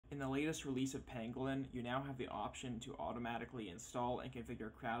the latest release of Pangolin, you now have the option to automatically install and configure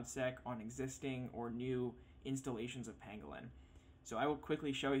Crowdsec on existing or new installations of Pangolin. So I will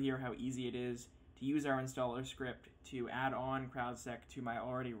quickly show you here how easy it is to use our installer script to add on Crowdsec to my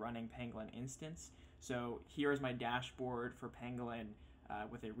already running Pangolin instance. So here is my dashboard for Pangolin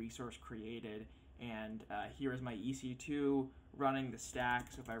with a resource created, and here is my EC2 running the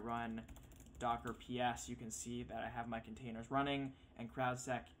stack. So if I run docker ps, you can see that I have my containers running, and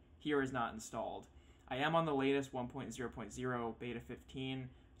Crowdsec here is not installed. I am on the latest 1.0.0 beta 15,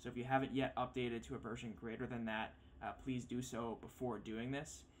 so if you haven't yet updated to a version greater than that, please do so before doing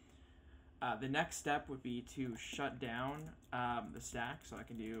this. The next step would be to shut down the stack, so I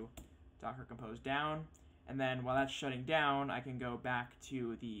can do docker compose down, and then while that's shutting down, I can go back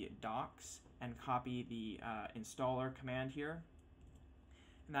to the docs and copy the installer command here.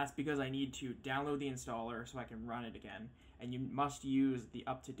 And that's because I need to download the installer so I can run it again. And you must use the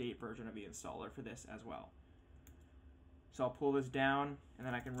up-to-date version of the installer for this as well. So I'll pull this down, and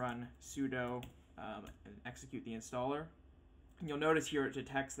then I can run sudo and execute the installer. And you'll notice here it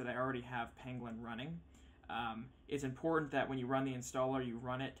detects that I already have Pangolin running. It's important that when you run the installer, you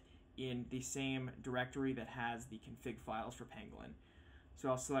run it in the same directory that has the config files for Pangolin. So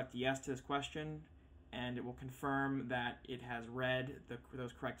I'll select yes to this question, and it will confirm that it has read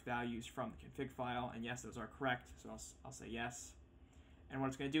those correct values from the config file, and yes, those are correct, so I'll say yes. And what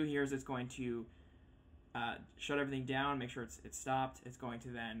it's going to do here is it's going to shut everything down, make sure it's stopped. It's going to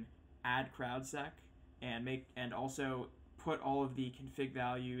then add Crowdsec and also put all of the config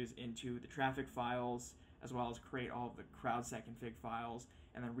values into the Traefik files, as well as create all of the Crowdsec config files,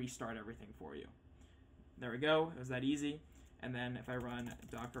 and then restart everything for you. There we go, it was that easy. And then if I run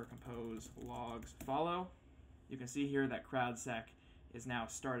docker compose logs follow, you can see here that Crowdsec is now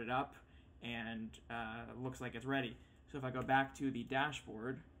started up and looks like it's ready. So if I go back to the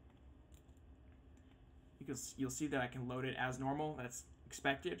dashboard, you'll see that I can load it as normal. That's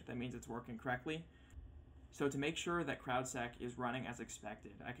expected. That means it's working correctly. So to make sure that Crowdsec is running as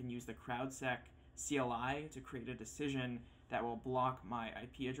expected, I can use the Crowdsec CLI to create a decision that will block my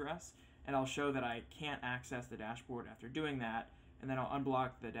IP address. And I'll show that I can't access the dashboard after doing that, and then I'll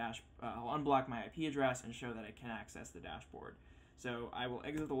unblock my IP address and show that I can access the dashboard. So I will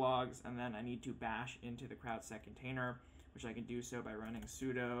exit the logs, and then I need to bash into the Crowdsec container, which I can do so by running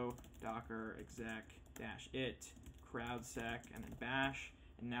sudo docker exec-it Crowdsec and then bash.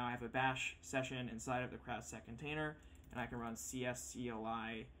 And now I have a bash session inside of the Crowdsec container, and I can run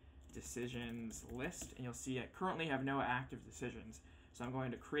cscli decisions list, and you'll see I currently have no active decisions. So I'm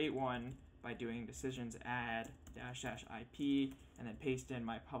going to create one by doing decisions add --IP and then paste in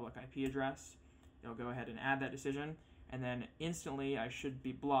my public IP address. It'll go ahead and add that decision, and then instantly I should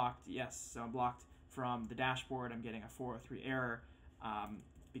be blocked. Yes, so I'm blocked from the dashboard. I'm getting a 403 error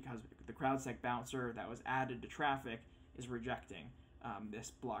because the Crowdsec bouncer that was added to Traefik is rejecting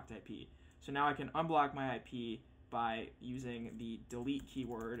this blocked IP. So now I can unblock my IP by using the delete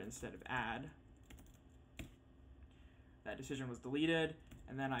keyword instead of add. That decision was deleted,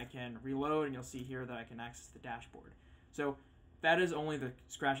 and then I can reload, and you'll see here that I can access the dashboard. So that is only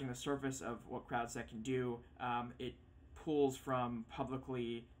scratching the surface of what Crowdsec can do. It pulls from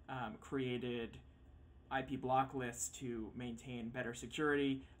publicly created IP block lists to maintain better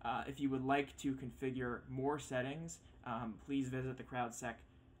security. If you would like to configure more settings, please visit the Crowdsec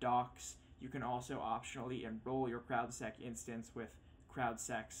docs. You can also optionally enroll your Crowdsec instance with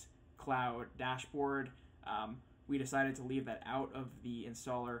Crowdsec's cloud dashboard. We decided to leave that out of the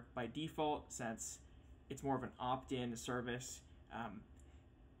installer by default since it's more of an opt-in service.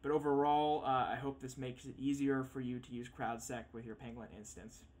 But overall, I hope this makes it easier for you to use Crowdsec with your Pangolin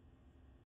instance.